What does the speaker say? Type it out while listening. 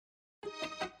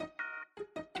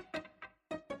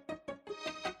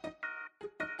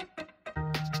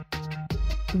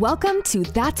Welcome to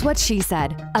That's What She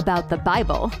Said About the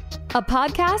Bible, a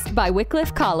podcast by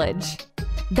WYCLIFFE College.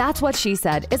 That's What She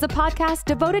Said is a podcast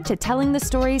devoted to telling the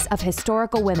stories of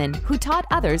historical women who taught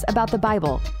others about the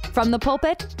Bible, from the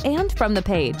pulpit and from the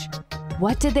page.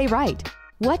 What did they write?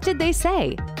 What did they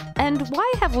say? And why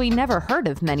have we never heard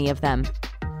of many of them?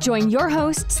 Join your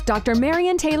hosts, Dr.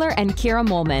 Marian Taylor and Kira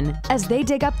Molman, as they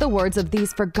dig up the words of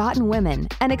these forgotten women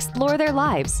and explore their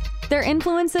lives, their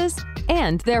influences,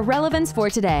 and their relevance for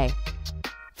today.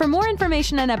 For more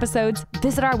information and episodes,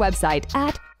 visit our website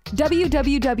at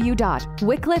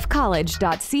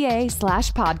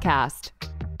www.wycliffecollege.ca/podcast.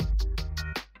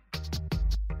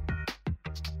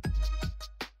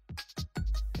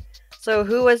 So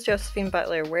who was Josephine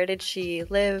Butler? Where did she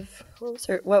live?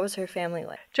 What was her family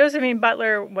like? Josephine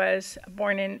Butler was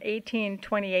born in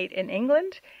 1828 in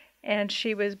England, and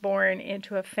she was born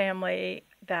into a family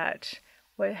that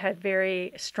had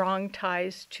very strong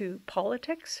ties to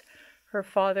politics. Her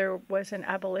father was an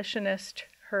abolitionist.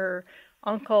 Her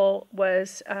uncle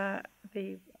was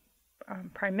the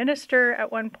prime minister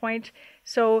at one point.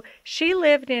 So she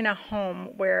lived in a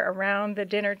home where around the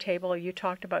dinner table you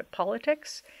talked about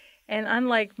politics. And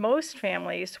unlike most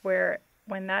families where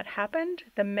when that happened,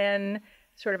 the men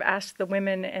sort of asked the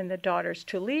women and the daughters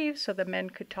to leave so the men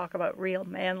could talk about real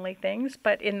manly things.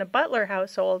 But in the Butler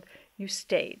household, you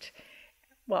stayed.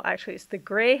 Well, actually, it's the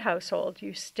Gray household,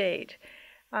 you stayed.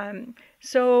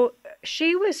 So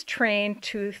she was trained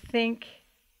to think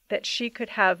that she could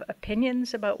have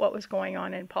opinions about what was going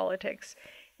on in politics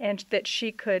and that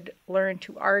she could learn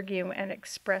to argue and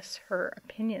express her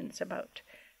opinions about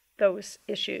those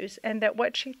issues, and that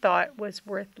what she thought was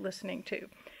worth listening to.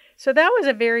 So that was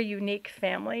a very unique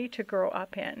family to grow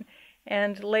up in.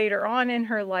 And later on in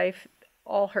her life,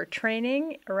 all her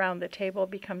training around the table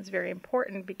becomes very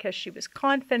important because she was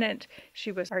confident,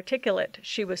 she was articulate,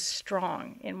 she was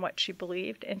strong in what she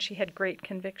believed, and she had great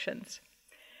convictions.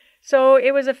 So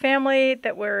it was a family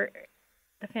the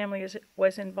family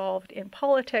was involved in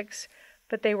politics,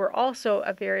 but they were also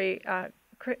a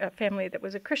family that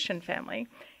was a Christian family.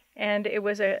 And they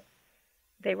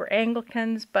were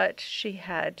Anglicans, but she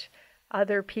had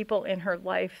other people in her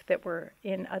life that were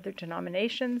in other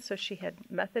denominations. So she had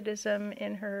Methodism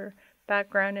in her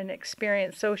background and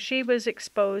experience. So she was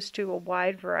exposed to a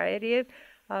wide variety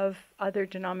of other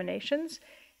denominations.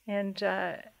 And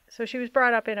so she was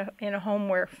brought up in a home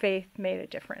where faith made a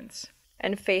difference.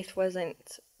 And faith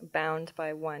wasn't bound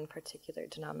by one particular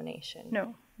denomination?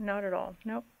 No, not at all.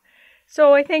 No.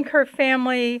 So I think her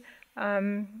family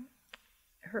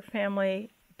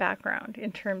background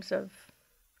in terms of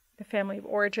the family of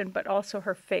origin, but also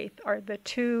her faith, are the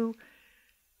two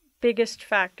biggest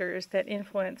factors that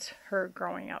influence her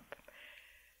growing up.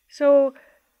 So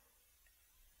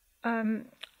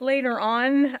later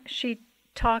on, she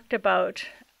talked about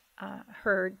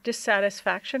her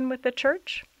dissatisfaction with the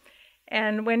church.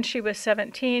 And when she was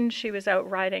 17, she was out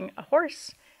riding a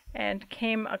horse and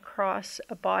came across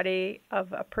a body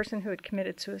of a person who had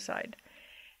committed suicide.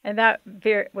 And that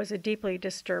was a deeply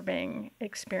disturbing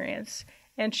experience.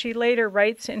 And she later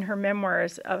writes in her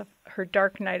memoirs of her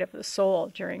dark night of the soul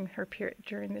during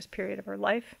this period of her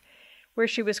life, where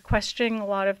she was questioning a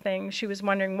lot of things. She was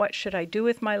wondering, what should I do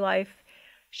with my life?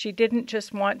 She didn't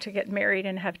just want to get married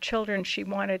and have children. She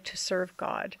wanted to serve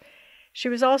God. She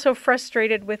was also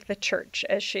frustrated with the church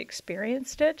as she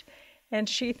experienced it. And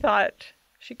she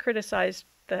criticized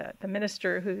the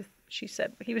minister who she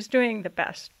said he was doing the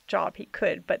best job he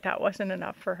could, but that wasn't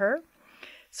enough for her.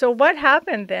 So what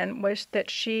happened then was that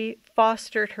she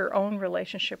fostered her own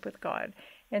relationship with God.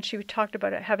 And she talked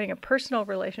about having a personal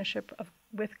relationship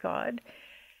with God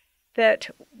that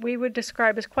we would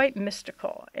describe as quite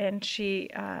mystical. And she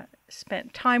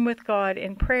spent time with God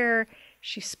in prayer.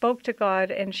 She spoke to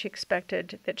God, and she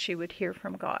expected that she would hear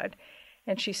from God.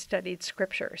 And she studied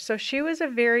scripture. So she was a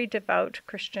very devout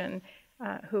Christian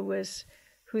whose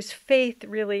faith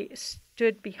really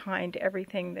stood behind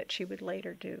everything that she would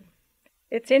later do.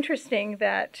 It's interesting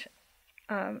that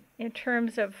in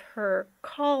terms of her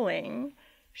calling,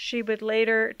 she would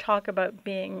later talk about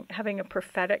having a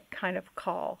prophetic kind of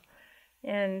call.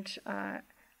 And I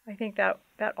think that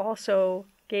also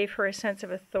gave her a sense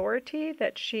of authority,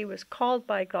 that she was called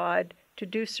by God to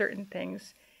do certain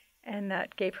things, and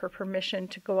that gave her permission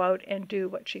to go out and do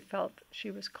what she felt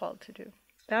she was called to do.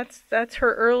 That's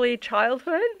her early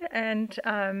childhood, and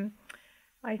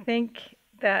I think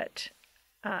that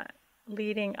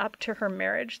leading up to her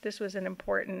marriage, this was an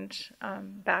important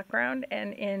background.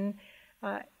 And in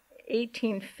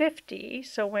 1850,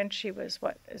 so when she was,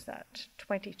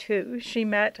 22, she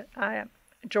met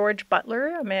George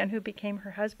Butler, a man who became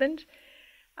her husband.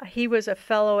 He was a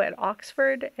fellow at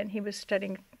Oxford, and he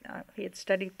had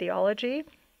studied theology.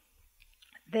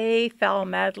 They fell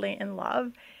madly in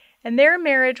love, and their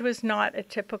marriage was not a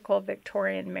typical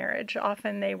Victorian marriage.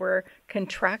 Often they were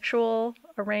contractual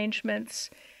arrangements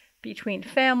between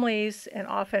families, and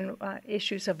often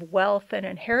issues of wealth and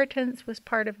inheritance was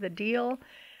part of the deal.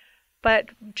 But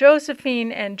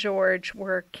Josephine and George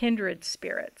were kindred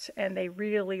spirits, and they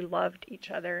really loved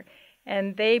each other.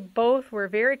 And they both were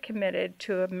very committed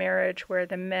to a marriage where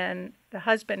the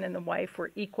husband and the wife,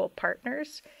 were equal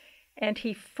partners. And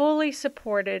he fully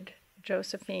supported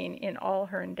Josephine in all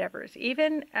her endeavors.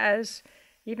 Even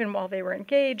while they were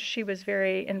engaged, she was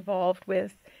very involved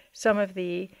with some of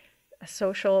the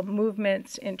social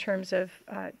movements in terms of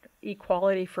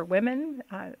equality for women.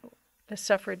 The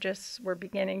suffragists were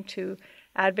beginning to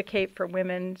advocate for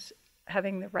women's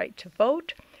having the right to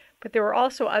vote. But there were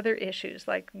also other issues,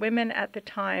 like women at the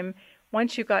time,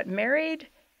 once you got married,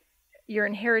 your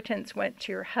inheritance went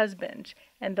to your husband,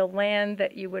 and the land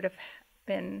that you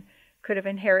could have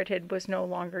inherited was no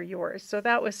longer yours. So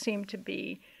that was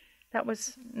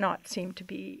not seemed to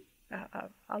be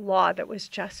a law that was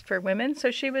just for women. So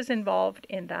she was involved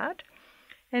in that.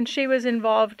 And she was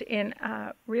involved in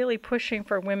really pushing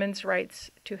for women's rights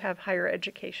to have higher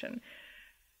education,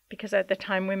 because at the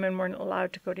time women weren't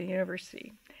allowed to go to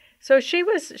university. So she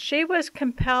was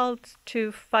compelled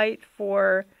to fight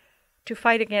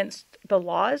against the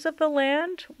laws of the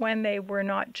land when they were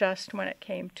not just when it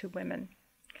came to women.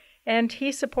 And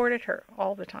he supported her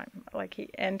all the time.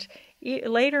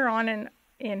 Later on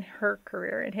in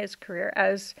his career,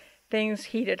 as things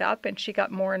heated up and she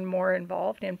got more and more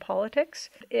involved in politics,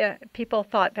 people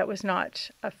thought that was not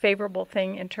a favorable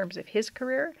thing in terms of his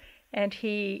career, and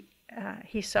he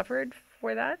suffered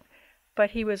for that,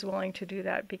 but he was willing to do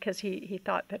that because he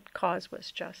thought that cause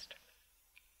was just.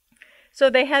 So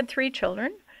they had 3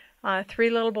 children. 3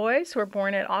 little boys were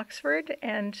born at Oxford,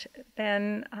 and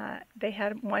then they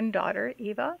had 1 daughter,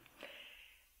 Eva.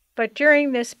 But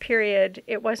during this period,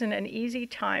 it wasn't an easy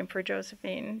time for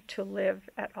Josephine to live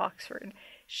at Oxford.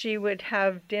 She would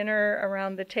have dinner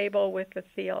around the table with the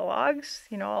theologues,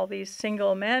 all these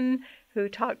single men who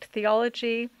talked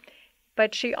theology,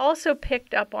 but she also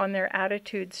picked up on their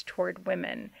attitudes toward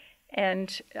women.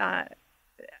 And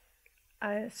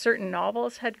certain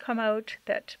novels had come out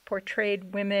that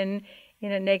portrayed women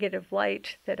in a negative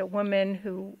light, that a woman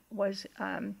who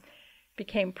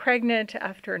became pregnant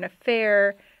after an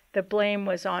affair, the blame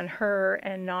was on her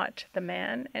and not the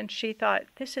man. And she thought,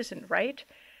 this isn't right.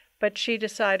 But she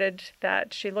decided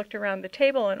that she looked around the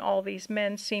table and all these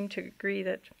men seemed to agree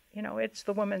that, it's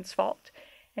the woman's fault.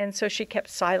 And so she kept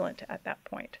silent at that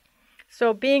point.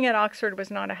 So being at Oxford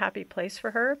was not a happy place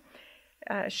for her.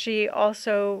 She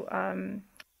also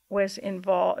was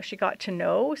involved. She got to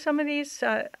know some of these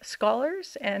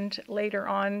scholars, and later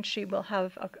on she will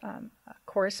have a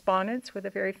correspondence with a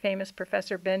very famous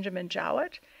professor, Benjamin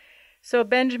Jowett. So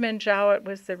Benjamin Jowett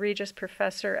was the Regius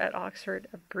Professor at Oxford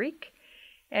of Greek,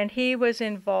 and he was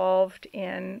involved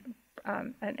in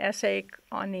an essay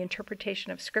on the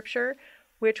interpretation of Scripture,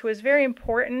 which was very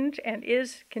important and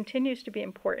continues to be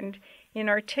important in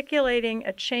articulating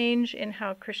a change in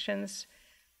how Christian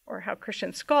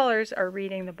scholars are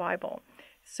reading the Bible.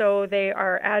 So they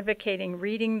are advocating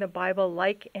reading the Bible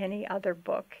like any other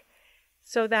book.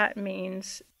 So that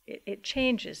means it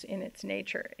changes in its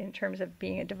nature in terms of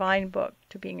being a divine book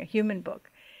to being a human book.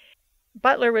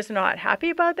 Butler was not happy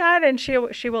about that, and she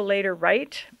will later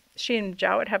write. She and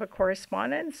Jowett have a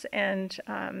correspondence, and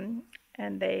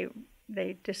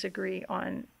they disagree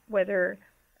on whether,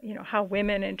 how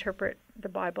women interpret the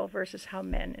Bible versus how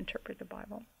men interpret the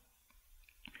Bible.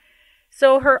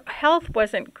 So her health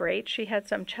wasn't great. She had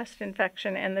some chest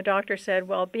infection, and the doctor said,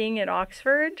 well, being at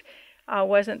Oxford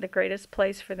wasn't the greatest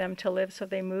place for them to live, so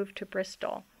they moved to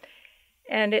Bristol.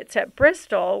 And it's at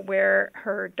Bristol where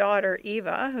her daughter,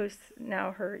 Eva, who's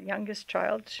now her youngest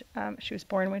child, she was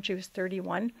born when she was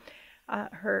 31,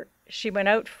 the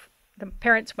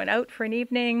parents went out for an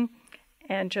evening,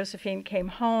 and Josephine came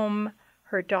home.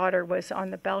 Her daughter was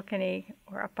on the balcony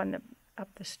or up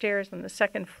the stairs on the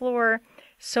 2nd floor,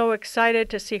 so excited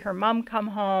to see her mom come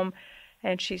home,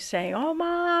 and she's saying, "Oh,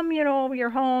 Mom, you're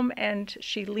home," and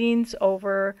she leans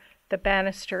over the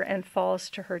banister and falls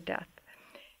to her death.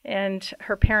 And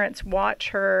her parents watch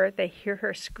her, they hear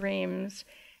her screams,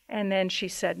 and then she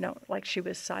said no, like she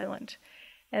was silent.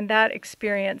 And that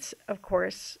experience, of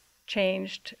course,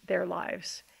 changed their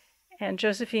lives. And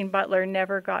Josephine Butler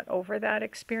never got over that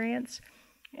experience,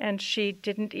 and she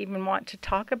didn't even want to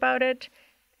talk about it.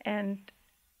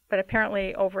 But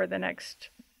apparently over the next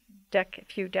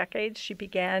few decades, she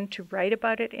began to write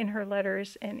about it in her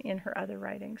letters and in her other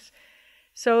writings.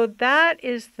 So that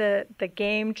is the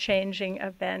game-changing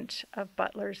event of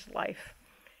Butler's life.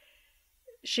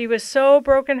 She was so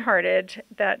brokenhearted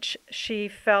that she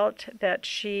felt that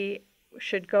she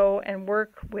should go and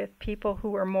work with people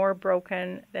who were more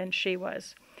broken than she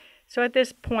was. So at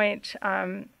this point,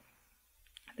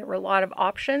 there were a lot of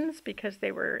options because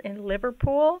they were in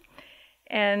Liverpool.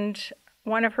 And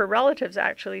one of her relatives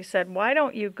actually said, why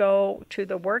don't you go to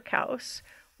the workhouse,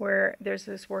 where there's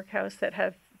this workhouse that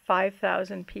have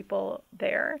 5,000 people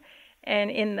there.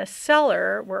 And in the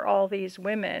cellar were all these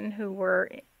women who were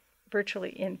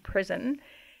virtually in prison.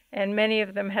 And many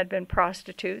of them had been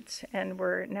prostitutes and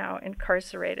were now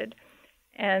incarcerated.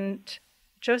 And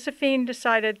Josephine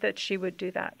decided that she would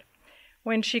do that.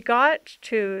 When she got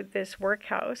to this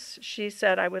workhouse, she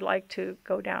said, I would like to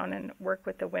go down and work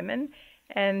with the women.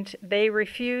 And they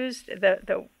refused,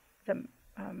 the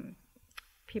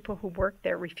people who worked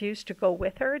there refused to go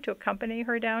with her, to accompany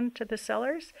her down to the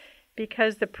cellars,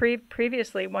 because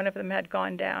previously one of them had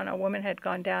gone down, a woman had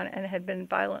gone down and had been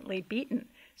violently beaten.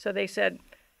 So they said,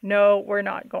 no, we're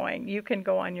not going. You can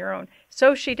go on your own.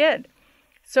 So she did.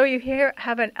 So you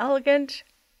have an elegant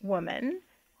woman,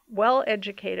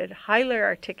 well-educated, highly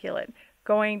articulate,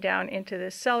 going down into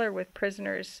the cellar with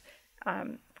prisoners.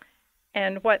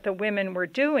 And what the women were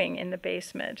doing in the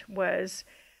basement was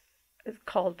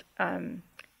called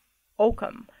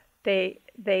oakum. They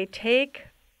take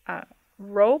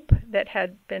rope that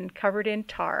had been covered in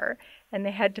tar, and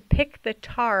they had to pick the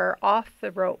tar off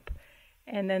the rope,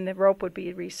 and then the rope would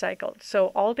be recycled. So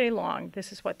all day long,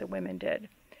 this is what the women did.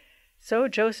 So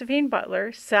Josephine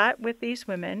Butler sat with these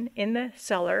women in the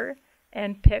cellar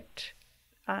and picked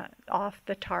off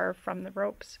the tar from the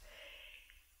ropes.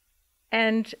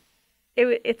 And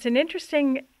it's an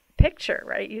interesting picture,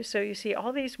 right? So you see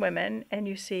all these women, and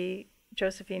you see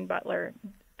Josephine Butler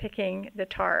picking the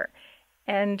tar.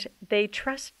 And they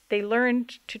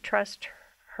learned to trust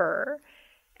her,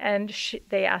 and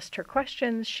they asked her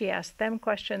questions, she asked them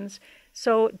questions.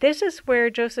 So this is where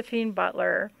Josephine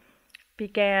Butler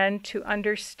began to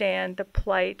understand the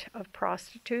plight of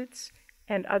prostitutes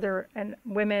and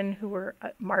women who were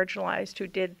marginalized,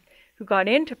 who got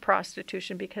into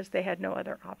prostitution because they had no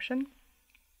other option.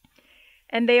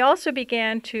 And they also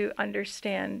began to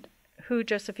understand who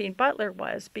Josephine Butler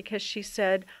was, because she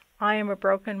said, I am a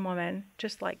broken woman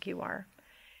just like you are.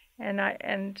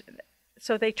 And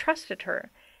so they trusted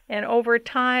her. And over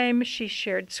time, she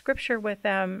shared scripture with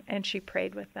them and she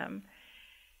prayed with them.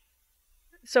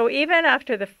 So even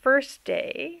after the first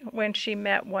day, when she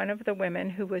met one of the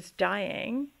women who was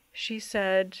dying, she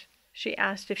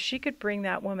asked if she could bring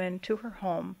that woman to her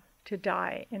home to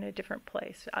die in a different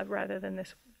place, rather than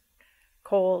this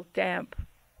cold, damp,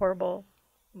 horrible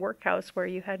workhouse where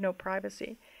you had no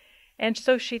privacy. And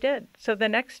so she did. So the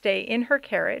next day, in her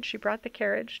carriage, she brought the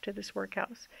carriage to this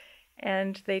workhouse,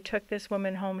 and they took this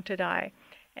woman home to die.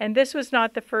 And this was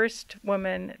not the first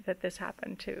woman that this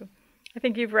happened to. I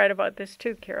think you've read about this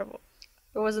too, Kira.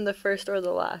 It wasn't the first or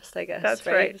the last, I guess. That's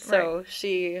right. So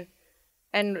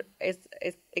and it's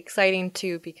exciting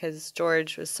too, because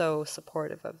George was so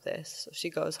supportive of this. So she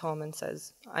goes home and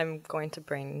says, I'm going to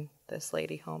bring this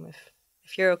lady home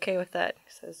if you're okay with that. He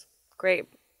says, great,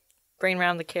 bring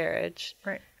around the carriage.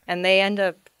 Right. And they end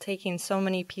up taking so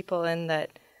many people in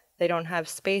that they don't have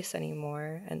space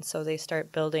anymore. And so they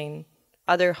start building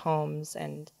other homes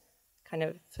and kind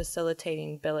of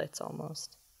facilitating billets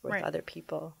almost with other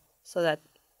people, so that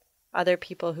other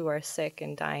people who are sick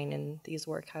and dying in these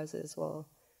workhouses will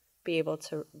be able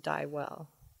to die well.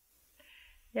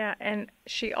 Yeah, and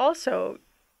she also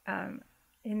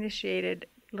initiated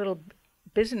little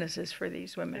businesses for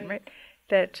these women, right?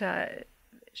 That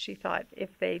she thought,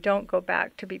 if they don't go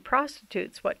back to be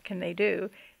prostitutes, what can they do?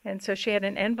 And so she had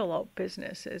an envelope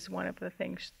business as one of the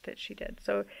things that she did.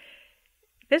 So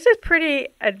this is pretty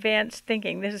advanced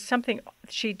thinking. This is something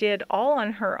she did all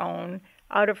on her own,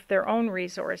 out of their own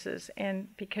resources, and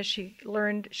because she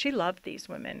loved these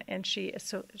women, and she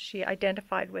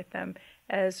identified with them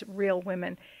as real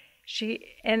women.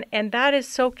 And that is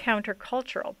so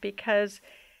countercultural, because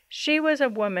she was a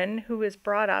woman who was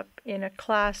brought up in a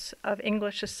class of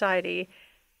English society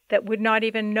that would not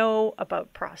even know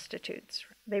about prostitutes.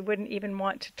 They wouldn't even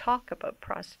want to talk about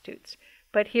prostitutes.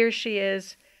 But here she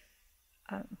is,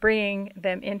 bringing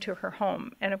them into her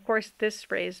home. And of course, this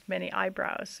raised many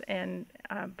eyebrows.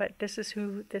 But this is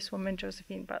who this woman,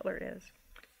 Josephine Butler, is.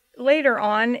 Later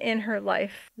on in her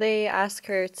life, they ask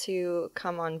her to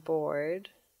come on board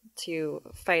to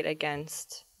fight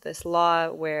against this law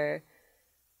where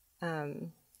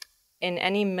in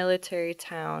any military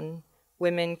town,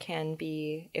 women can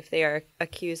be, if they are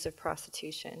accused of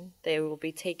prostitution, they will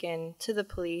be taken to the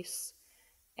police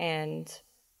and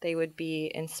they would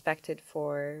be inspected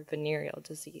for venereal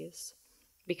disease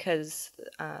because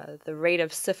the rate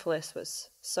of syphilis was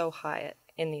so high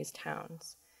in these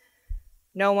towns.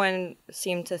 No one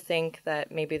seemed to think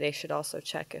that maybe they should also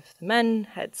check if the men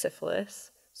had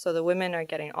syphilis. So the women are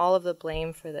getting all of the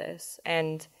blame for this.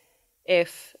 And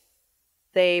if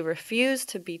they refuse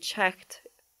to be checked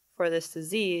for this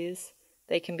disease,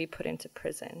 they can be put into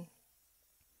prison.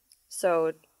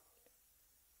 So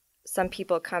some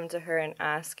people come to her and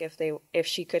ask if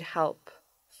she could help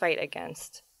fight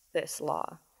against this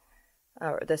law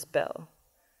or this bill.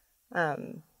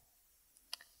 And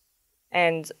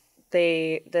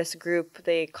this group,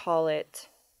 they call it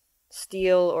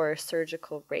steel or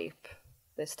surgical rape.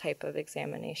 This type of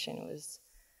examination was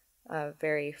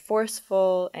very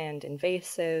forceful and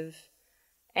invasive,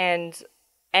 and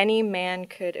any man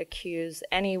could accuse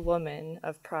any woman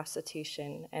of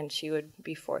prostitution and she would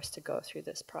be forced to go through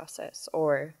this process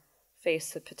or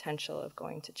face the potential of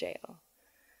going to jail.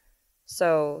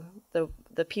 So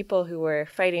the people who were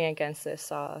fighting against this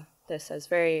saw this as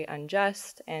very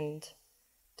unjust and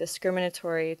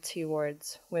discriminatory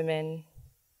towards women.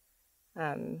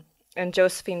 And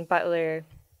Josephine Butler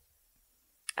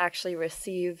actually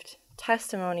received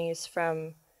testimonies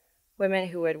from women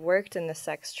who had worked in the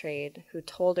sex trade who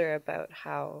told her about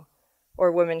how,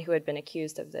 or women who had been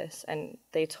accused of this, and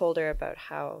they told her about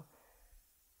how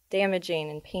damaging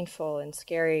and painful and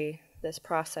scary this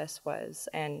process was.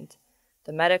 And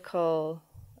the medical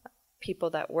people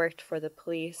that worked for the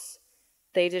police,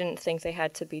 they didn't think they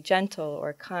had to be gentle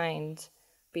or kind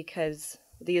because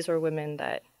these were women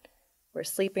that were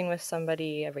sleeping with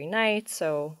somebody every night,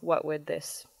 so what would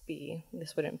this be?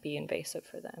 This wouldn't be invasive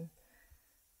for them.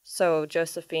 So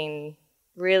Josephine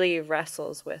really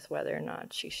wrestles with whether or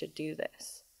not she should do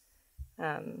this.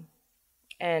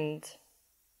 And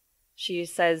she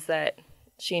says that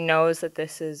she knows that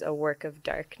this is a work of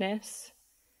darkness,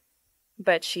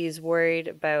 but she's worried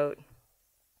about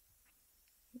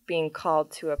being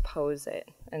called to oppose it.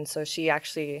 And so she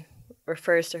actually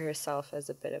refers to herself as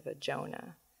a bit of a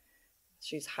Jonah.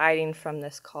 She's hiding from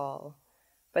this call.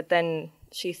 But then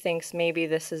she thinks maybe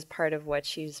this is part of what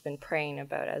she's been praying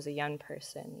about as a young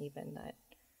person, even that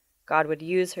God would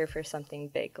use her for something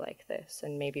big like this,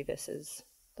 and maybe this is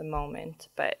the moment.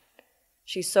 But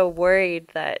she's so worried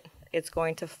that it's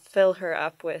going to fill her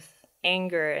up with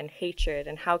anger and hatred,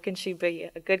 and how can she be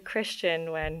a good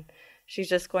Christian when she's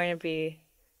just going to be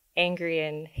angry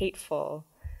and hateful,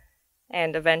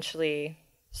 and eventually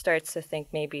starts to think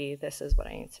maybe this is what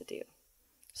I need to do.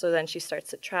 So then she starts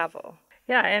to travel.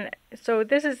 Yeah, and so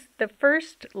this is the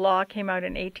first law came out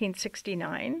in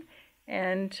 1869,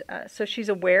 and so she's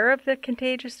aware of the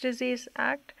Contagious Disease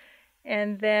Act,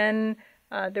 and then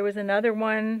there was another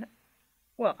one.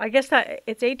 Well, I guess that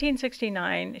it's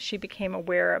 1869 she became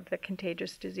aware of the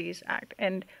Contagious Disease Act,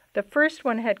 and the first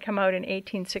one had come out in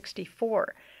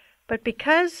 1864, but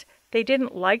because they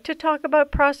didn't like to talk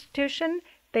about prostitution,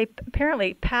 they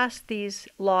apparently passed these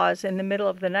laws in the middle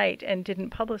of the night and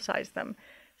didn't publicize them.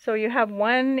 So you have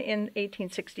one in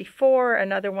 1864,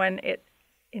 another one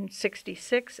in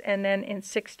 66, and then in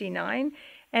 69.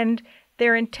 And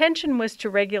their intention was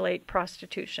to regulate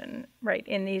prostitution, right,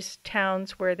 in these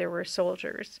towns where there were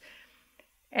soldiers.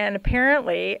 And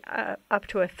apparently, up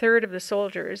to a third of the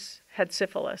soldiers had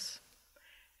syphilis.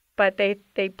 But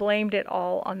they blamed it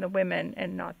all on the women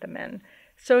and not the men.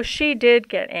 So she did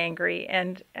get angry,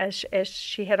 and as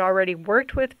she had already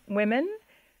worked with women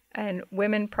and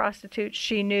women prostitutes,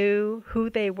 she knew who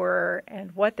they were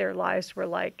and what their lives were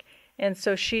like, and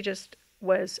so she just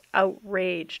was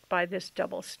outraged by this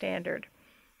double standard.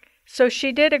 So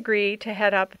she did agree to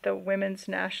head up the Women's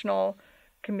National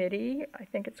Committee, I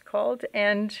think it's called,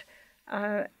 and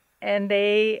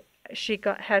she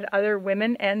had other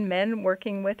women and men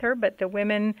working with her, but the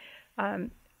women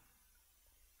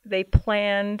they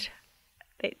planned.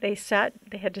 They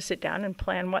had to sit down and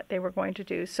plan what they were going to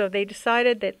do. So they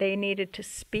decided that they needed to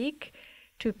speak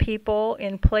to people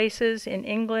in places in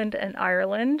England and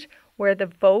Ireland where the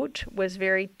vote was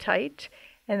very tight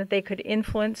and that they could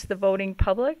influence the voting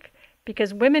public,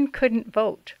 because women couldn't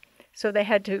vote. So they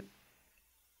had to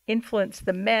influence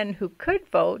the men who could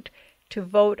vote to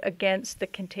vote against the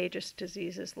contagious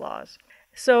diseases laws.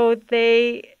 So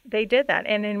they did that.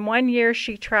 And in 1 year,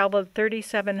 she traveled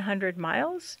 3,700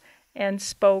 miles and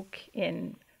spoke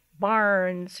in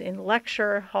barns, in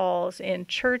lecture halls, in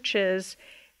churches,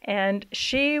 and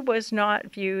she was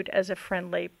not viewed as a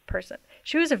friendly person.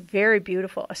 She was a very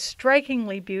beautiful, a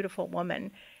strikingly beautiful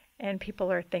woman, And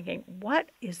people are thinking,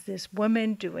 what is this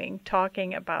woman doing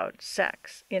talking about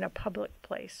sex in a public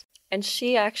place? And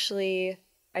she actually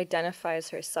identifies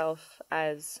herself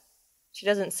as, she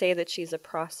doesn't say that she's a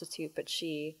prostitute, but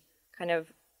she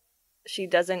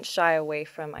doesn't shy away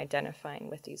from identifying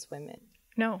with these women.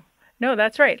 No,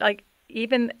 that's right.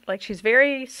 Even she's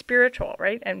very spiritual,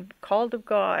 right? And called of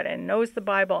God and knows the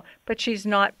Bible, but she's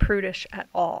not prudish at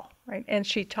all, right? And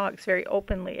she talks very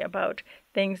openly about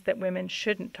things that women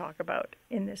shouldn't talk about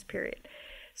in this period.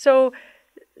 So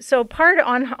part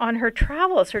on her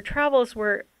travels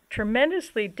were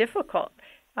tremendously difficult.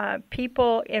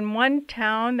 People in one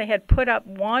town, they had put up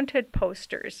wanted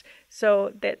posters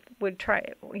so that would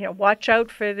try, watch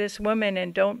out for this woman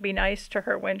and don't be nice to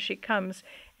her when she comes.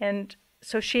 And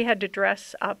so she had to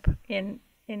dress up in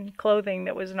clothing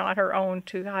that was not her own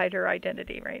to hide her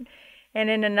identity, right? And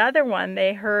in another one,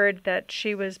 they heard that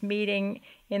she was meeting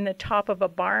in the top of a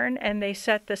barn, and they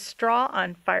set the straw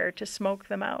on fire to smoke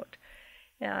them out.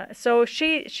 So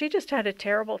she just had a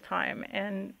terrible time,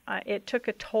 and it took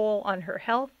a toll on her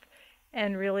health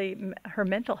and really her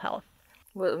mental health.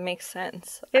 Well, it makes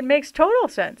sense. It makes total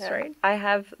sense, right? I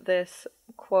have this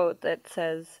quote that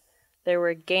says, "There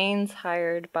were gangs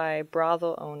hired by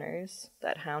brothel owners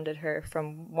that hounded her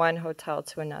from one hotel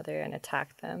to another and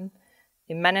attacked them.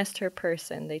 They menaced her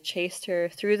person. They chased her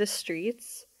through the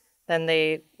streets. Then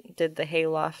they did the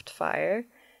hayloft fire.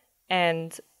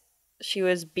 And she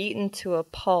was beaten to a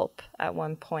pulp at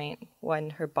one point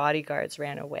when her bodyguards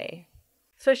ran away."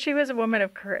 So she was a woman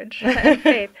of courage and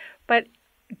faith. But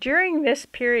during this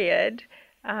period,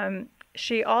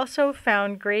 she also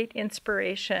found great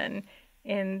inspiration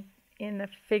in the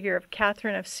figure of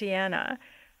Catherine of Siena,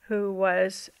 who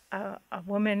was a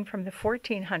woman from the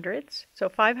 1400s, so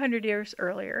 500 years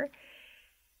earlier.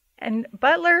 And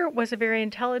Butler was a very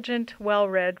intelligent,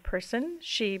 well-read person.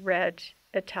 She read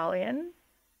Italian,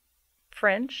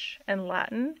 French, and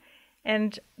Latin.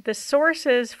 And the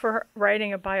sources for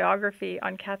writing a biography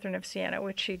on Catherine of Siena,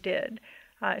 which she did,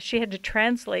 she had to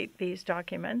translate these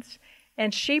documents.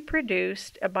 And she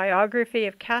produced a biography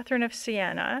of Catherine of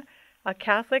Siena, a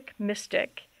Catholic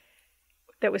mystic,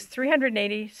 that was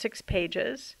 386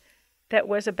 pages, that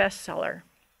was a bestseller.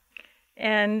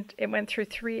 And it went through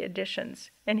 3 editions.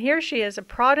 And here she is, a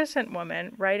Protestant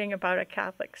woman, writing about a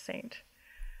Catholic saint.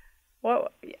 Well,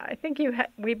 I think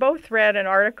we both read an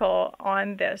article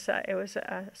on this. It was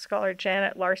a scholar,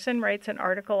 Janet Larson, writes an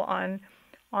article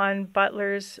on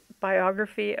Butler's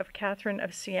biography of Catherine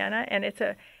of Siena. And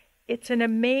it's an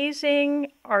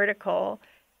amazing article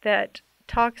that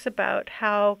talks about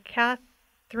how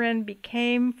Catherine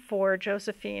became, for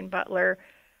Josephine Butler,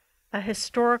 a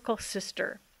historical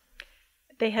sister.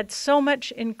 They had so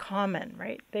much in common,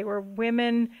 right? They were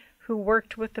women who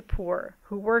worked with the poor,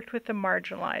 who worked with the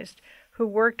marginalized, who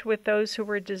worked with those who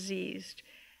were diseased.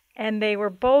 And they were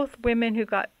both women who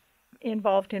got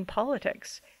involved in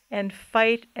politics and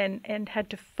had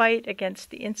to fight against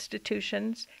the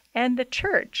institutions and the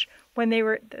church when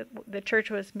the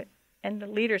church was, and the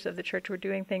leaders of the church were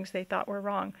doing things they thought were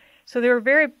wrong. So they were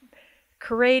very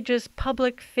courageous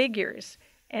public figures.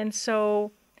 And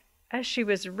so as she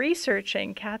was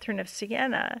researching Catherine of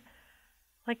Siena,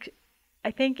 I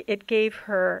think it gave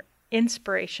her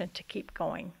inspiration to keep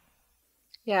going.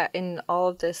 Yeah, in all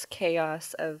of this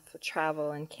chaos of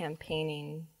travel and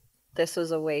campaigning, this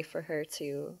was a way for her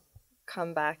to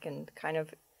come back and kind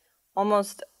of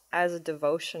almost as a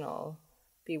devotional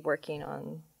be working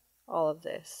on all of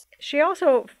this. She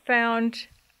also found,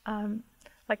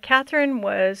 Catherine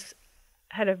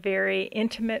had a very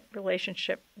intimate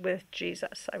relationship with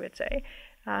Jesus, I would say.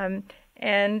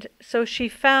 And so she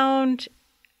found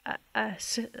a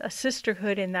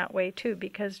sisterhood in that way too,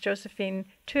 because Josephine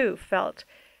too felt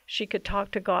she could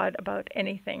talk to God about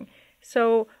anything.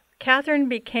 So Catherine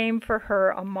became for her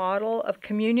a model of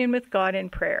communion with God in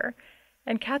prayer.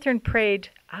 And Catherine prayed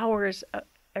hours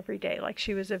every day, like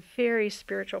she was a very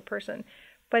spiritual person.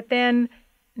 But then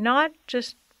not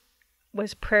just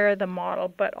was prayer the model,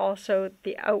 but also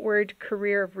the outward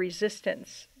career of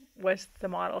resistance was the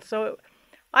model. So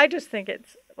I just think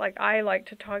it's I like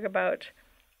to talk about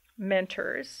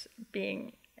mentors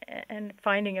and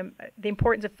finding the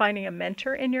importance of finding a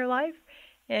mentor in your life.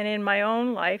 And in my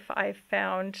own life, I've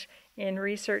found in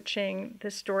researching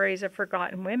the stories of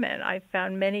forgotten women, I've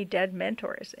found many dead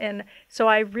mentors. And so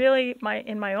I really,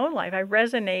 in my own life, I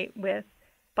resonate with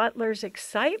Butler's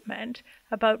excitement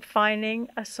about finding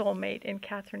a soulmate in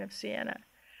Catherine of Siena.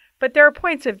 But there are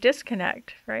points of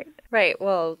disconnect, right? Right.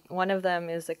 Well, one of them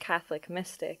is a Catholic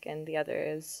mystic and the other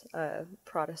is a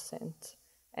Protestant.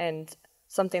 And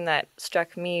something that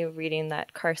struck me reading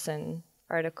that Carson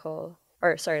article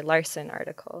Larson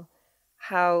article,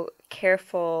 how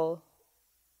careful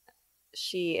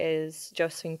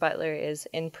Josephine Butler is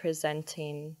in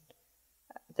presenting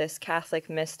this Catholic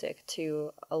mystic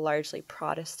to a largely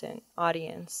Protestant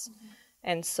audience. Mm-hmm.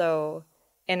 And so,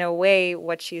 in a way,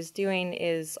 what she's doing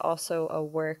is also a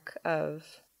work of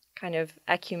kind of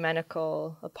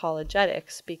ecumenical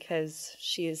apologetics, because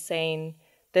she is saying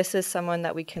this is someone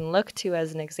that we can look to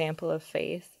as an example of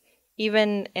faith,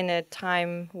 even in a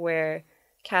time where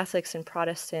Catholics and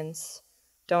Protestants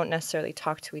don't necessarily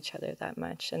talk to each other that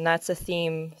much. And that's a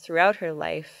theme throughout her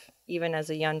life, even as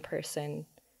a young person,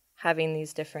 having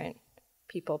these different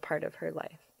people part of her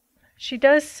life. She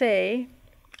does say,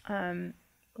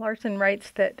 Larson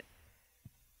writes that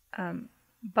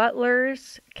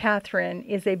Butler's Catherine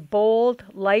is a bold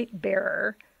light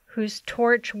bearer whose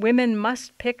torch women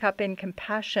must pick up in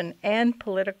compassion and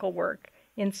political work,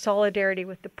 in solidarity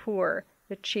with the poor,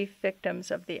 the chief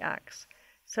victims of the acts.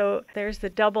 So there's the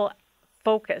double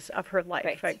focus of her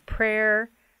life, right? Prayer,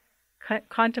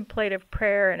 contemplative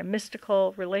prayer, and a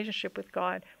mystical relationship with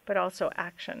God, but also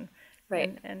action.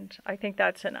 Right. And I think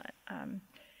that's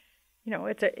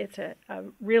it's a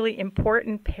really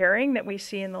important pairing that we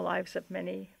see in the lives of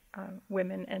many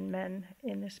women and men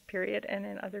in this period and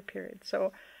in other periods.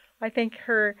 So I think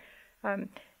her,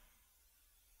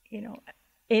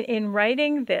 in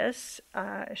writing this,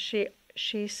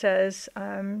 she says,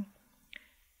 her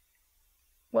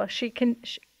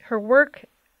work,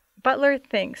 Butler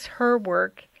thinks her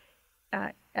work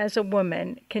as a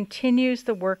woman continues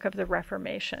the work of the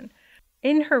Reformation.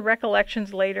 In her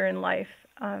recollections later in life,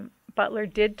 Butler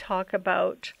did talk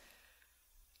about,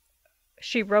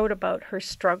 she wrote about her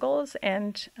struggles,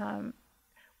 and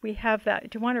we have that.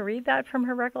 Do you want to read that from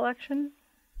her recollection?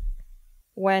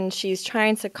 When she's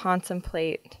trying to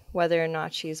contemplate whether or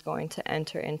not she's going to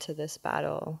enter into this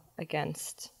battle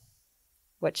against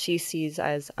what she sees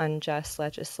as unjust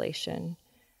legislation,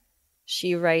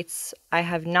 she writes, "I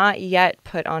have not yet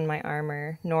put on my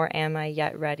armor, nor am I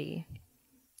yet ready.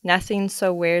 Nothing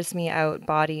so wears me out,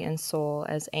 body and soul,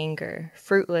 as anger,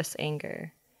 fruitless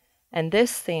anger. And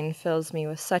this thing fills me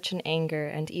with such an anger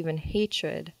and even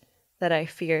hatred that I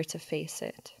fear to face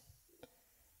it."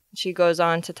 She goes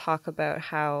on to talk about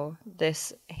how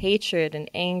this hatred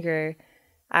and anger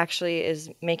actually is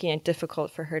making it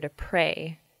difficult for her to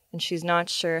pray, and she's not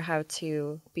sure how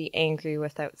to be angry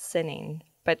without sinning.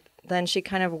 But then she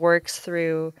kind of works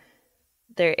through,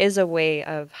 there is a way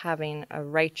of having a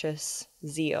righteous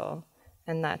zeal,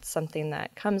 and that's something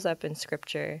that comes up in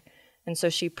Scripture. And so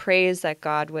she prays that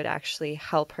God would actually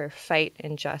help her fight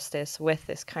injustice with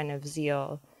this kind of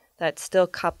zeal that's still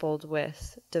coupled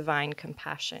with divine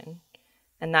compassion.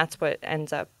 And that's what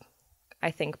ends up,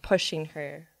 I think, pushing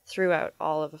her throughout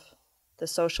all of the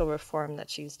social reform that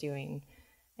she's doing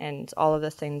and all of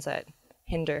the things that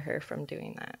hinder her from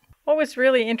doing that. What was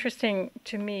really interesting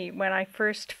to me when I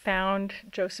first found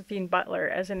Josephine Butler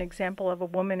as an example of a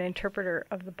woman interpreter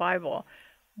of the Bible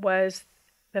was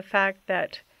the fact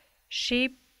that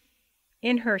she,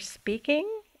 in her speaking,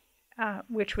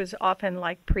 which was often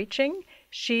like preaching,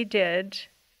 she did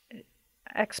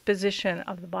exposition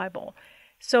of the Bible.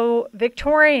 So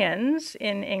Victorians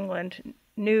in England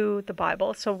knew the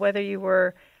Bible. So whether you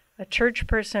were a church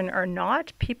person or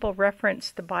not, people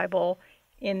referenced the Bible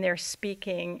in their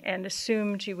speaking and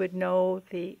assumed you would know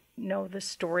the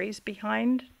stories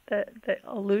behind the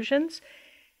allusions.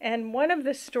 And one of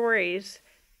the stories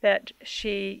that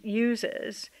she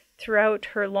uses throughout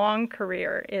her long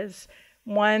career is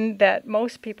one that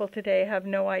most people today have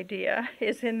no idea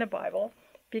is in the Bible,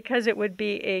 because it would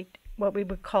be what we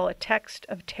would call a text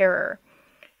of terror.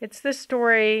 It's the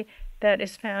story that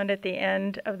is found at the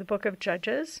end of the book of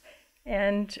Judges,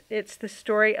 and it's the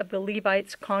story of the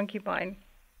Levite's concubine.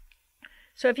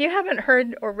 So if you haven't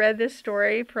heard or read this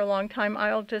story for a long time,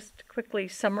 I'll just quickly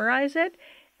summarize it.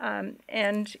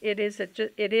 And it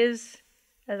is,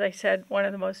 as I said, one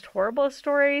of the most horrible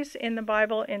stories in the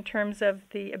Bible in terms of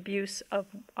the abuse of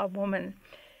a woman,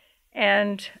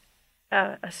 and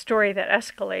a story that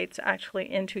escalates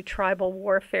actually into tribal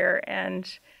warfare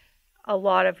and a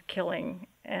lot of killing.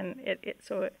 And it's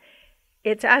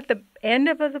at the end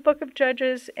of the book of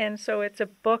Judges, and so it's a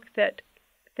book that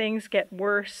things get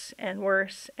worse and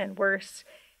worse and worse.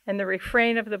 And the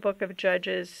refrain of the book of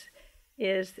Judges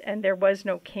is, "And there was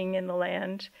no king in the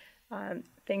land."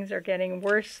 Things are getting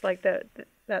worse. Like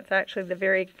that's actually the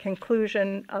very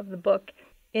conclusion of the book.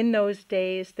 "In those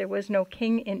days, there was no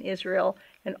king in Israel,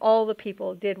 and all the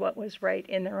people did what was right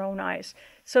in their own eyes."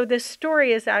 So this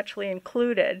story is actually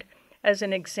included as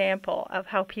an example of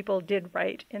how people did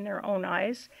right in their own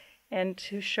eyes. and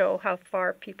to show how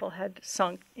far people had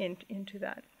sunk into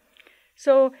that.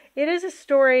 So it is a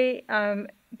story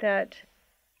that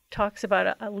talks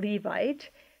about a Levite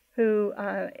who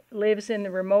lives in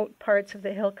the remote parts of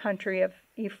the hill country of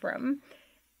Ephraim,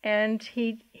 and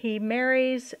he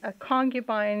marries a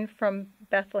concubine from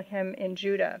Bethlehem in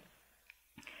Judah.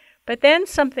 But then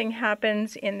something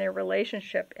happens in their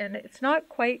relationship, and it's not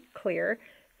quite clear.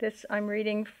 This I'm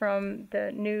reading from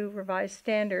the New Revised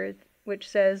Standard, which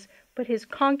says, "But his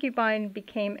concubine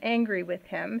became angry with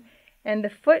him," and the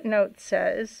footnote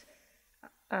says,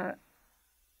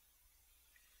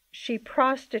 she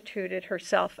prostituted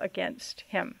herself against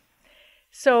him.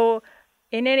 So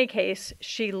in any case,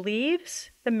 she leaves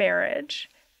the marriage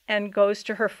and goes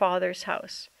to her father's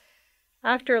house.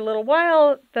 After a little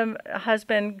while, the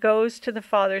husband goes to the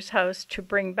father's house to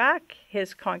bring back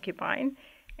his concubine.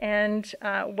 And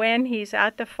when he's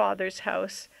at the father's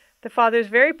house, the father's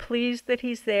very pleased that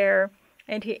he's there,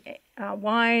 and he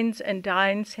wines and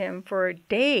dines him for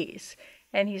days.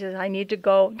 And he says, "I need to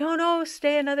go." No,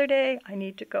 stay another day. I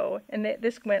need to go. And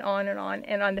this went on.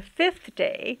 And on the 5th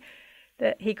day,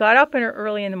 he got up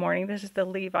early in the morning. This is the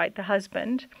Levite, the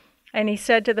husband. And he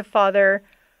said to the father,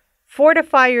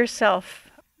 "Fortify yourself."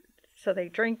 So they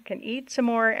drink and eat some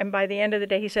more. And by the end of the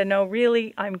day, he said, "No,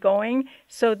 really, I'm going."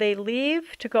 So they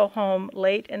leave to go home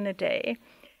late in the day.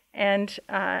 And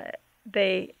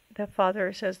the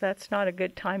father says, "That's not a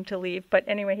good time to leave." But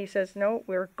anyway, he says, "No,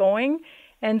 we're going."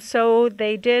 And so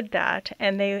they did that.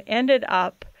 And they ended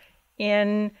up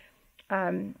in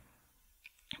a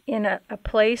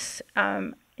place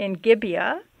in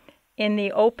Gibeah, in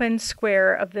the open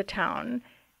square of the town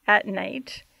at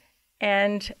night.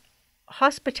 And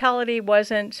hospitality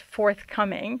wasn't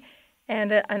forthcoming.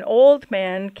 And an old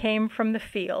man came from the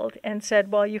field and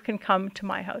said, "Well, you can come to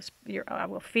my house. I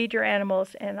will feed your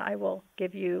animals, and I will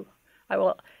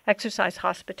exercise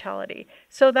hospitality."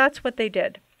 So that's what they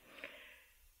did.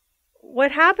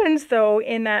 What happens, though,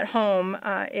 in that home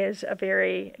is a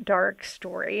very dark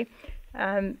story.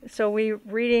 So we're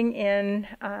reading in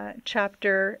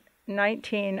chapter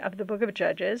 19 of the book of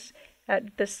Judges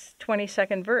at this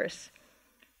 22nd verse.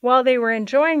 "While they were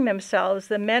enjoying themselves,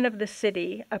 the men of the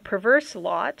city, a perverse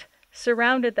lot,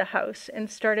 surrounded the house and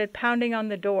started pounding on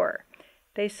the door.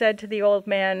 They said to the old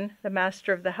man, the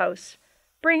master of the house,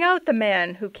 'Bring out the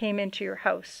man who came into your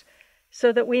house,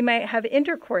 so that we may have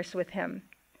intercourse with him.'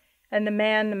 And the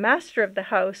man, the master of the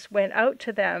house, went out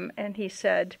to them, and he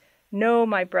said, 'No,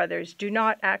 my brothers, do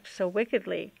not act so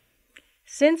wickedly.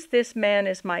 Since this man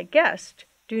is my guest,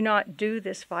 do not do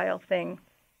this vile thing.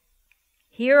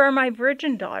 Here are my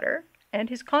virgin daughter and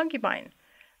his concubine.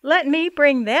 Let me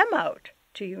bring them out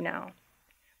to you now.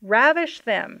 Ravish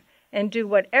them and do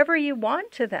whatever you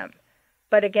want to them.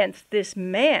 But against this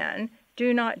man,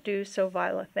 do not do so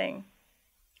vile a thing.'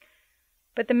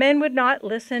 But the men would not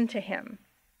listen to him.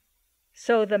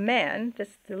 So the man, the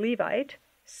Levite,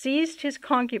 seized his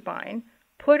concubine,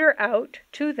 put her out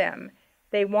to them.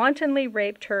 They wantonly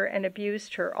raped her and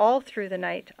abused her all through the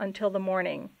night until the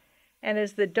morning. And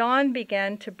as the dawn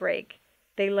began to break,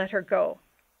 they let her go.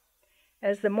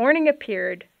 As the morning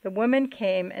appeared, the woman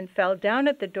came and fell down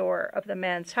at the door of the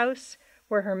man's house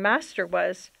where her master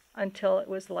was until it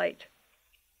was light."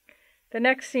 The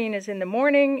next scene is in the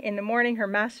morning. In the morning, her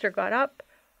master got up,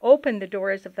 opened the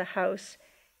doors of the house,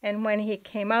 and when he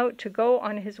came out to go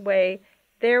on his way,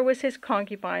 there was his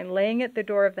concubine laying at the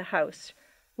door of the house,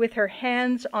 with her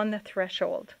hands on the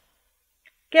threshold.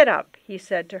 "Get up," he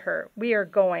said to her, "we are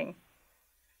going."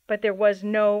 But there was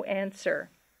no answer.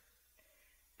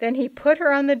 Then he put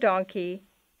her on the donkey,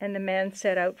 and the man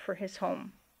set out for his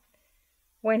home.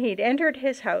 When he'd entered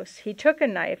his house, he took a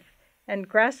knife, and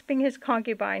grasping his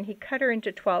concubine, he cut her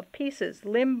into 12 pieces,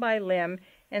 limb by limb,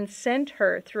 and sent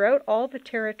her throughout all the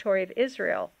territory of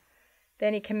Israel.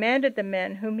 Then he commanded the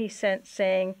men whom he sent,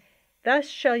 saying, "Thus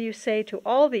shall you say to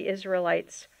all the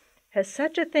Israelites, 'Has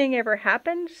such a thing ever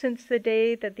happened since the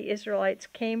day that the Israelites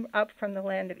came up from the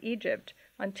land of Egypt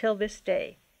until this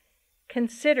day?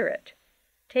 Consider it,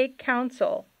 take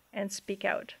counsel, and speak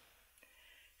out.'"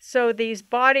 So these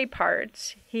body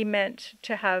parts he meant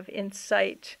to have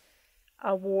incite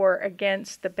a war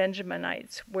against the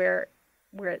Benjaminites where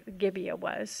Gibeah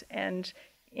was, and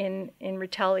in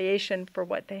retaliation for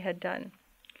what they had done.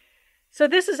 So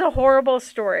this is a horrible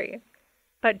story.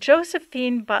 But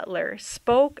Josephine Butler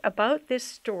spoke about this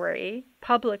story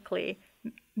publicly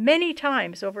many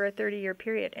times over a 30-year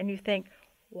period. And you think,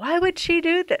 why would she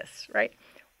do this, right?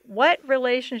 What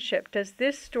relationship does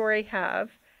this story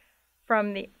have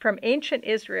from ancient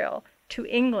Israel to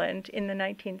England in the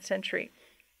 19th century?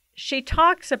 She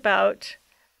talks about,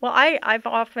 well, I've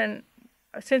often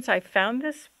since I found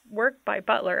this work by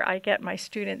Butler, I get my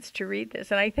students to read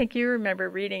this, and I think you remember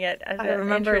reading it. As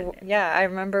I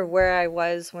remember where I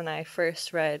was when I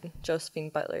first read Josephine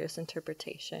Butler's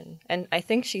interpretation. And I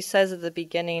think she says at the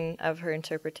beginning of her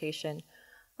interpretation,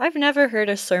 I've never heard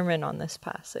a sermon on this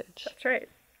passage. That's right.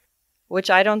 Which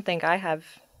I don't think I have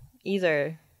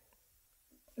either.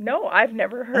 No, I've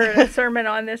never heard a sermon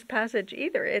on this passage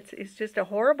either. It's just a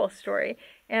horrible story.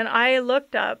 And I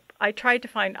tried to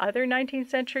find other 19th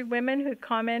century women who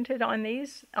commented on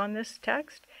this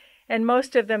text, and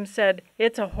most of them said,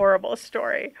 it's a horrible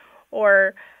story.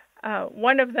 Or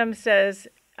one of them says,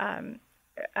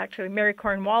 actually Mary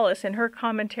Cornwallis in her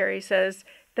commentary says,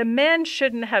 the men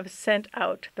shouldn't have sent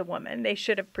out the woman. They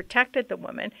should have protected the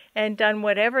woman and done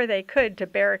whatever they could to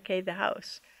barricade the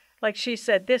house. Like she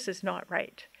said, this is not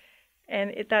right.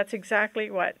 And that's exactly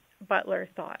what Butler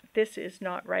thought. This is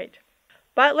not right.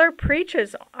 Butler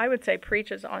preaches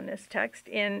on this text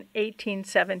in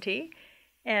 1870,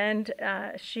 and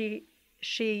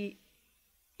she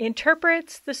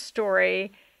interprets the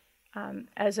story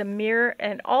as a mirror,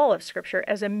 and all of Scripture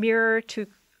as a mirror to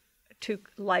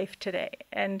life today.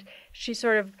 And she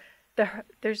sort of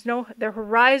the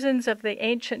horizons of the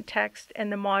ancient text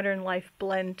and the modern life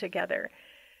blend together.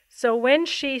 So when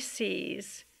she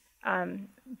sees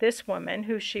this woman,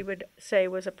 who she would say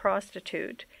was a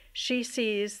prostitute, she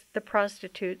sees the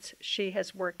prostitutes she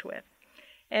has worked with.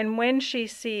 And when she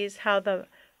sees how the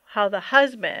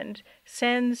husband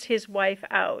sends his wife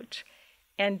out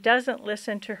and doesn't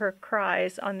listen to her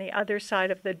cries on the other side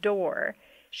of the door,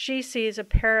 she sees a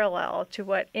parallel to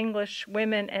what English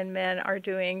women and men are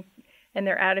doing and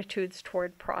their attitudes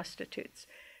toward prostitutes.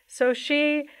 So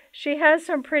she has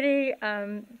some pretty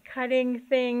cutting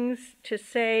things to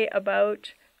say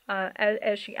about,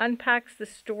 as she unpacks the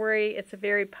story. It's a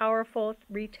very powerful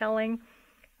retelling.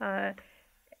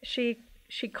 She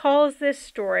calls this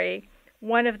story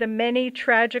one of the many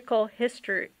tragical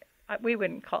one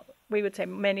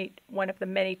of the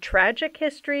many tragic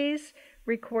histories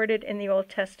recorded in the Old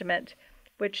Testament,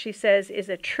 which she says is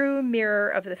a true mirror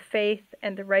of the faith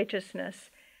and the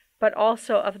righteousness, but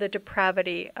also of the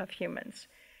depravity of humans.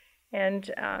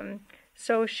 And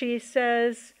so she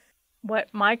says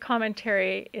what my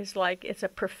commentary is like. It's a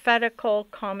prophetical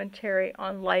commentary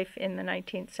on life in the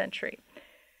 19th century.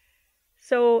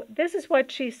 So this is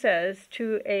what she says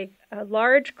to a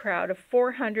large crowd of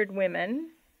 400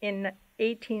 women in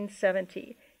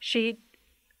 1870. She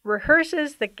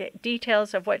rehearses the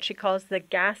details of what she calls the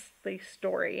ghastly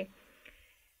story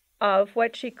of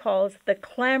what she calls the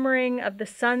clamoring of the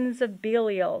sons of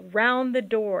Belial round the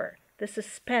door, the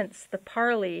suspense, the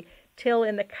parley, till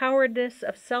in the cowardice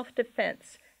of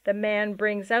self-defense the man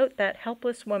brings out that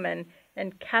helpless woman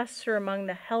and casts her among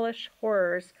the hellish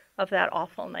horrors of that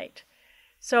awful night.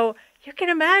 So you can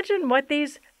imagine what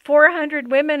these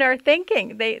 400 women are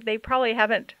thinking. They probably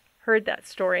haven't heard that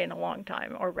story in a long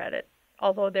time or read it,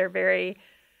 although maybe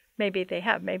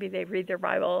they read their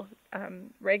Bible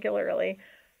regularly.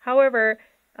 However,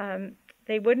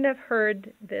 they wouldn't have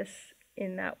heard this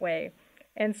in that way.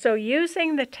 And so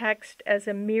using the text as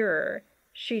a mirror,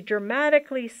 she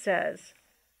dramatically says,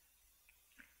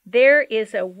 "There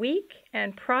is a weak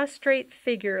and prostrate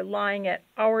figure lying at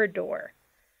our door.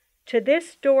 To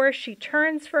this door she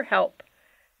turns for help,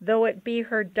 though it be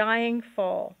her dying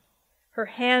fall. Her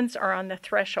hands are on the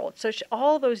threshold." So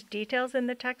all those details in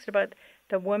the text about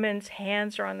the woman's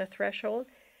hands are on the threshold,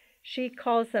 she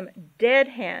calls them dead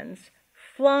hands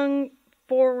flung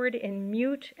forward in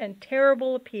mute and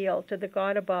terrible appeal to the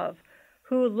God above,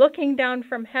 who, looking down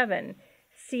from heaven,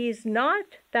 sees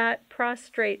not that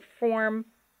prostrate form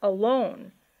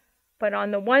alone, but on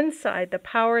the one side the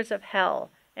powers of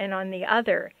hell, and on the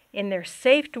other, in their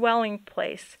safe dwelling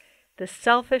place, the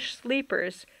selfish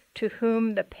sleepers to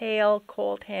whom the pale,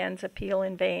 cold hands appeal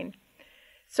in vain.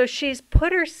 So she's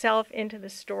put herself into the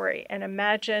story and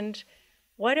imagined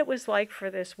what it was like for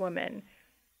this woman,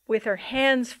 with her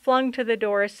hands flung to the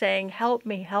door saying, "Help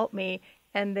me, help me,"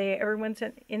 and everyone's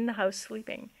in the house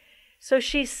sleeping. So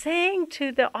she's saying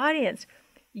to the audience,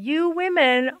 you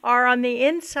women are on the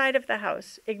inside of the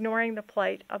house, ignoring the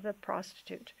plight of the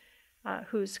prostitute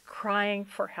who's crying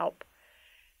for help.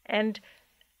 And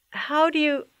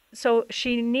so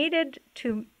she needed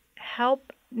to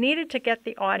get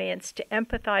the audience to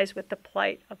empathize with the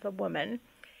plight of the woman.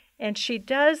 And she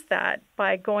does that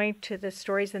by going to the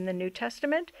stories in the New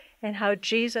Testament and how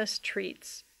Jesus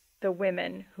treats the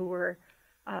women who were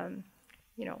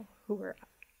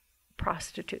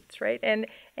prostitutes, right? And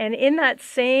in that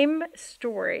same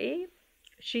story,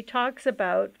 she talks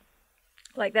about,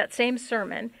 like that same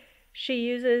sermon, she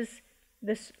uses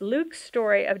this Luke's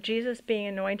story of Jesus being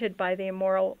anointed by the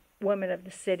immoral woman of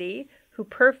the city who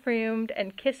perfumed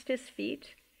and kissed his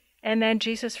feet, and then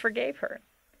Jesus forgave her.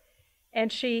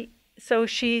 And she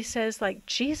says, like,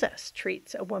 Jesus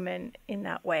treats a woman in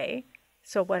that way,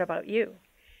 so what about you?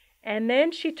 And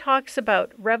then she talks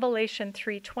about Revelation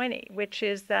 3:20, which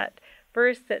is that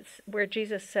verse that's where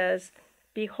Jesus says,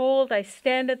 "Behold, I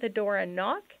stand at the door and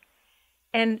knock."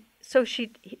 And so she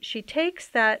takes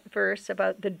that verse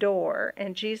about the door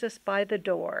and Jesus by the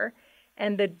door,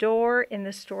 and the door in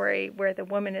the story where the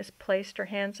woman has placed her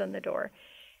hands on the door.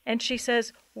 And she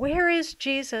says, "Where is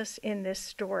Jesus in this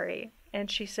story?"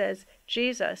 And she says,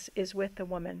 "Jesus is with the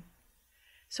woman."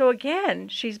 So again,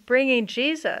 she's bringing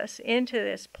Jesus into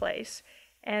this place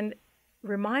and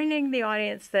reminding the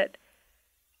audience that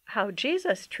how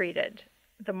Jesus treated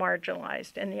the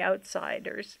marginalized and the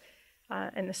outsiders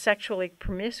and the sexually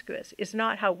promiscuous is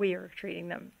not how we are treating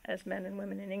them as men and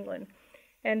women in England.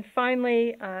 And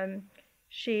finally,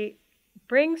 she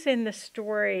brings in the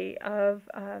story of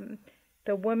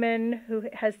the woman who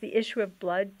has the issue of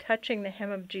blood touching the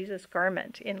hem of Jesus'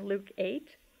 garment in Luke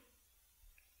 8.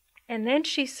 And then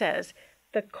she says,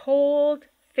 the cold,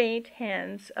 faint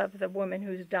hands of the woman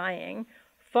who's dying,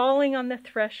 falling on the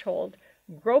threshold,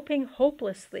 groping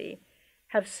hopelessly,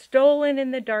 have stolen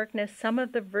in the darkness some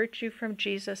of the virtue from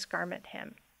Jesus' garment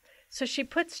hem. So she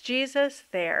puts Jesus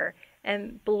there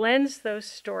and blends those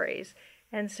stories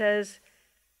and says,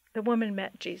 the woman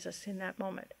met Jesus in that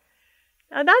moment.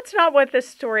 Now, that's not what the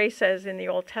story says in the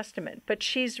Old Testament, but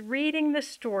she's reading the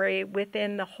story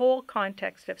within the whole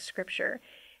context of Scripture,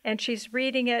 and she's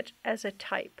reading it as a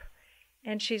type.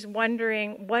 And she's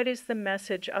wondering, what is the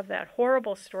message of that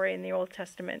horrible story in the Old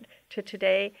Testament to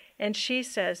today? And she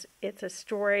says it's a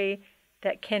story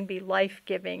that can be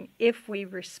life-giving if we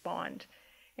respond.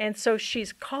 And so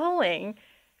she's calling,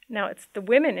 now it's the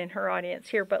women in her audience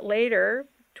here, but later,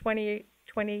 20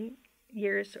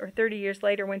 years or 30 years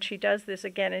later, when she does this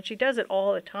again, and she does it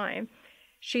all the time,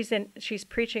 she's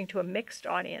preaching to a mixed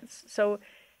audience. So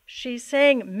she's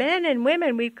saying, men and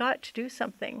women, we've got to do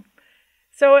something.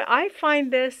 So I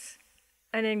find this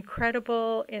an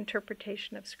incredible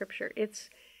interpretation of Scripture.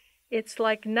 It's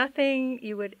like nothing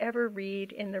you would ever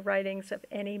read in the writings of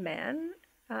any man,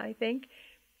 I think,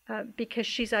 because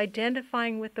she's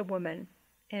identifying with the woman,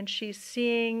 and she's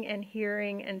seeing and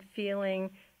hearing and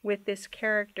feeling with this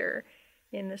character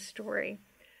in the story.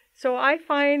 So I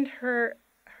find her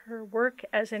work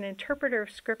as an interpreter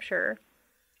of Scripture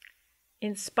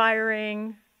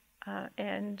inspiring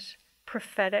and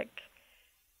prophetic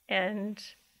and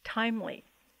timely.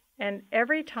 And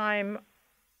every time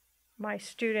my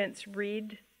students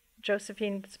read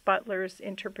Josephine Butler's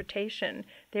interpretation,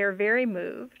 they are very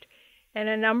moved. And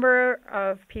a number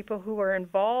of people who are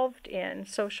involved in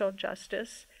social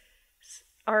justice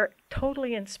are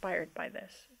totally inspired by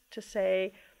this, to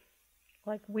say,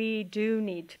 like, we do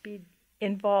need to be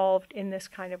involved in this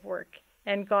kind of work.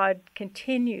 And God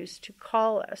continues to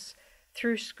call us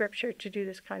through Scripture to do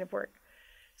this kind of work.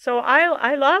 So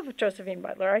I love Josephine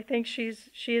Butler. I think she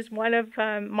is one of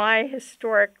my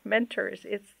historic mentors.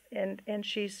 And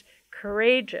she's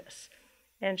courageous,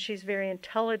 and she's very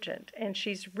intelligent, and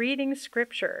she's reading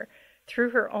Scripture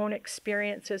through her own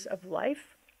experiences of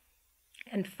life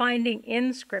and finding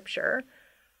in Scripture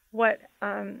what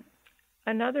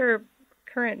another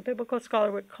current biblical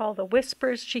scholar would call the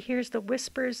whispers. She hears the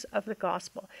whispers of the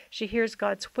gospel. She hears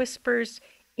God's whispers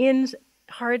in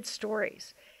hard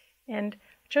stories. And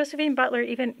Josephine Butler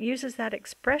even uses that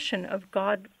expression of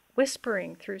God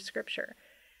whispering through Scripture.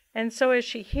 And so as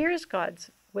she hears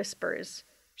God's whispers,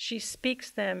 she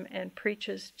speaks them and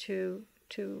preaches to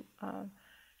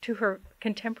her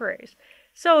contemporaries.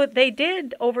 So they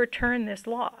did overturn this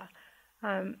law,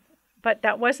 but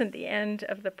that wasn't the end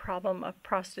of the problem of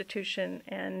prostitution.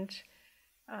 And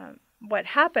what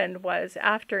happened was,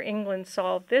 after England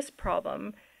solved this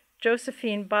problem,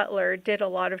 Josephine Butler did a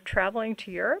lot of traveling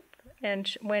to Europe.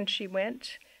 And when she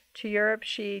went to Europe,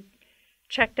 she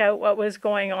checked out what was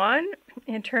going on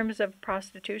in terms of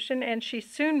prostitution, and she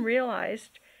soon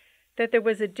realized that there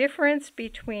was a difference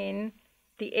between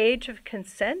the age of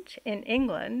consent in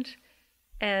England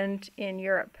and in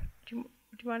Europe. Do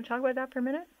you want to talk about that for a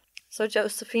minute? So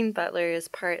Josephine Butler is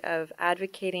part of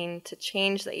advocating to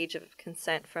change the age of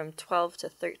consent from 12 to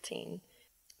 13.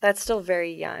 That's still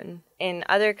very young. In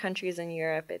other countries in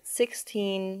Europe, it's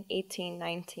 16, 18,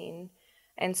 19.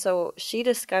 And so she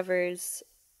discovers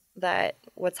that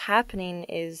what's happening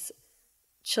is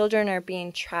children are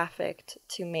being trafficked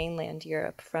to mainland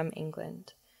Europe from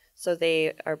England. So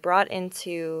they are brought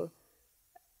into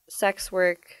sex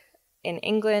work in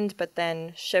England, but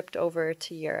then shipped over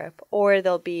to Europe, or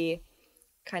they'll be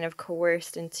kind of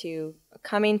coerced into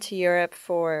coming to Europe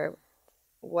for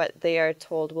what they are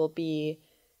told will be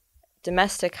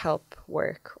domestic help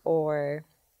work or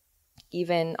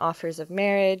even offers of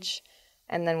marriage.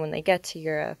 And then when they get to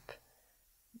Europe,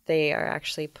 they are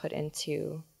actually put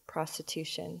into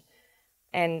prostitution.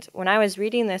 And when I was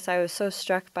reading this, I was so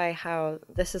struck by how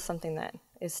this is something that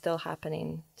is still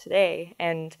happening today.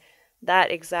 And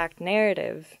that exact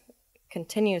narrative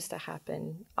continues to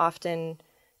happen. Often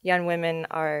young women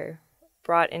are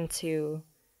brought into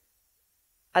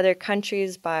other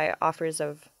countries by offers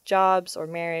of jobs or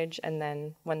marriage, and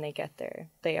then when they get there,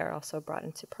 they are also brought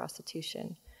into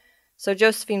prostitution. So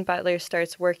Josephine Butler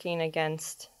starts working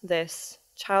against this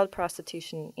child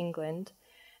prostitution in England,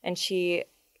 and she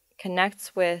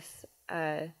connects with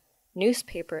a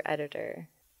newspaper editor.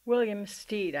 William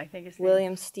Steed, I think his name.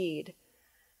 William Steed.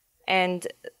 And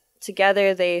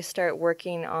together they start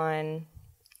working on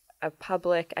a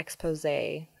public expose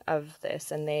of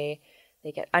this, and they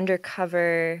get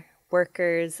undercover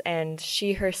workers, and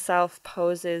she herself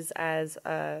poses as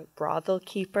a brothel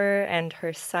keeper and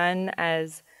her son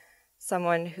as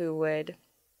someone who would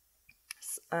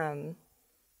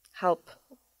help.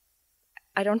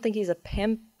 I don't think he's a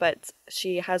pimp, but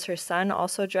she has her son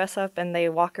also dress up, and they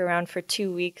walk around for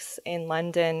 2 weeks in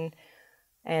London,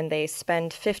 and they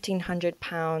spend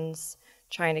 £1,500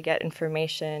 trying to get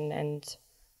information and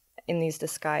in these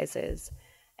disguises.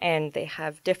 And they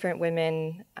have different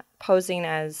women posing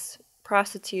as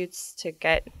prostitutes to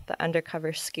get the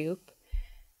undercover scoop.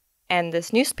 And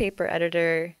this newspaper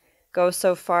editor goes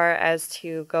so far as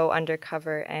to go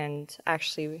undercover and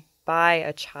actually buy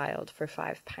a child for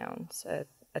 £5,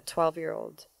 a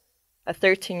 12-year-old, a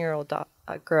 13-year-old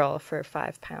girl for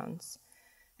 £5.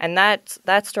 And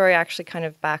that story actually kind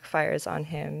of backfires on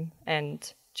him.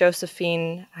 And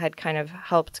Josephine had kind of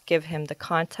helped give him the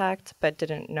contact, but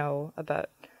didn't know about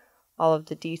all of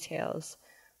the details.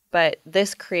 But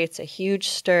this creates a huge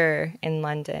stir in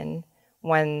London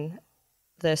when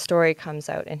the story comes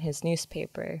out in his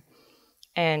newspaper.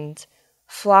 And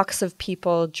flocks of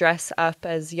people dress up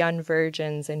as young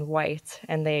virgins in white,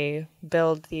 and they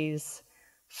build these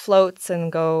floats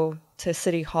and go to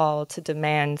City Hall to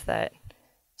demand that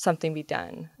something be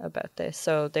done about this.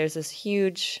 So there's this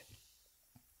huge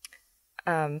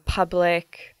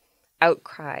public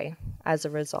outcry as a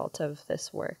result of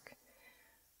this work.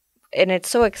 And it's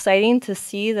so exciting to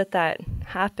see that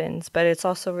happens, but it's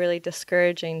also really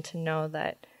discouraging to know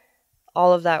that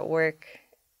all of that work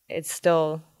is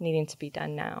still needing to be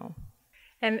done now.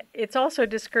 And it's also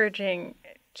discouraging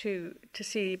to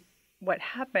see what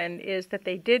happened is that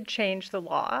they did change the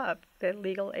law of the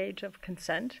legal age of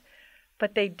consent,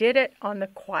 but they did it on the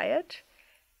quiet,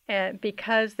 and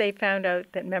because they found out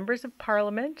that members of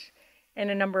parliament and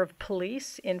a number of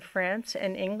police in France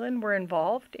and England were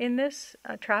involved in this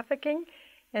trafficking.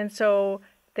 And so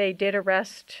they did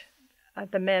arrest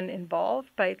the men involved,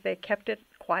 but they kept it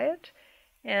quiet,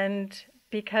 and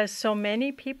because so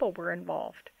many people were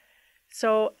involved.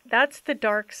 So that's the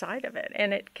dark side of it,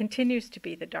 and it continues to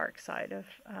be the dark side of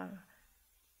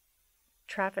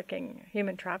trafficking,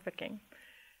 human trafficking.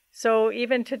 So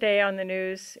even today on the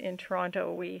news in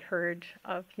Toronto, we heard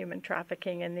of human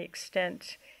trafficking and the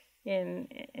extent in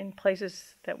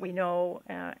places that we know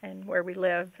and where we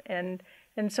live. And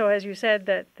so, as you said,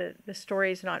 that the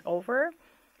story is not over.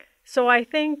 So I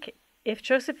think if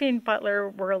Josephine Butler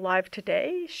were alive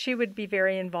today, she would be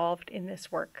very involved in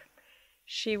this work.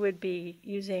 She would be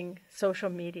using social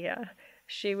media.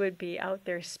 She would be out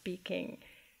there speaking.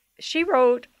 She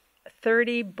wrote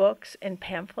 30 books and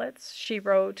pamphlets. She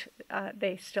wrote,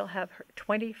 they still have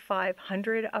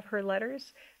 2,500 of her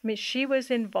letters. I mean, she was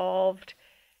involved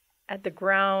on the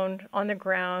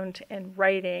ground, and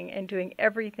writing and doing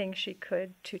everything she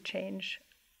could to change,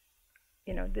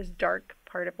 this dark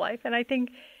part of life. And I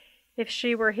think if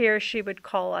she were here, she would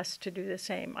call us to do the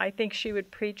same. I think she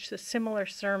would preach a similar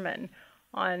sermon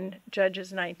on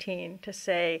Judges 19 to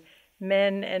say,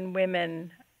 men and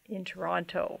women in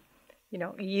Toronto,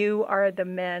 you are the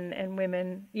men and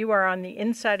women, you are on the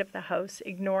inside of the house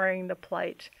ignoring the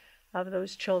plight of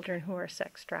those children who are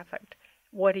sex trafficked.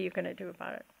 What are you going to do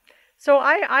about it? So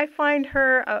I find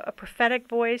her a prophetic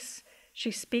voice. She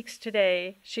speaks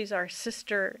today. She's our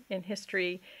sister in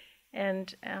history,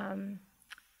 and I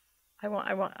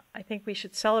think we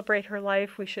should celebrate her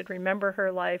life. We should remember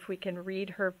her life. We can read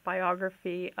her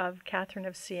biography of Catherine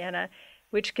of Siena,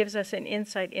 which gives us an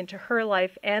insight into her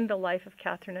life and the life of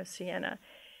Catherine of Siena.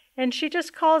 And she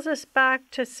just calls us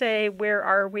back to say, where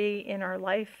are we in our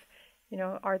life?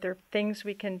 Are there things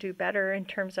we can do better in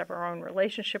terms of our own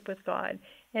relationship with God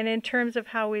and in terms of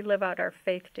how we live out our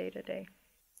faith day to day?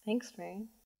 Thanks, Mary.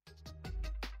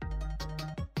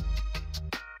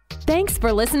 Thanks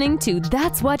for listening to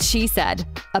That's What She Said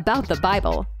about the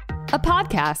Bible, a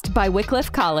podcast by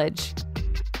Wycliffe College.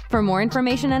 For more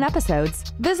information and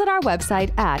episodes, visit our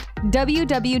website at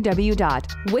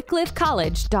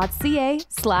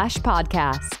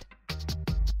www.wycliffecollege.ca/podcast.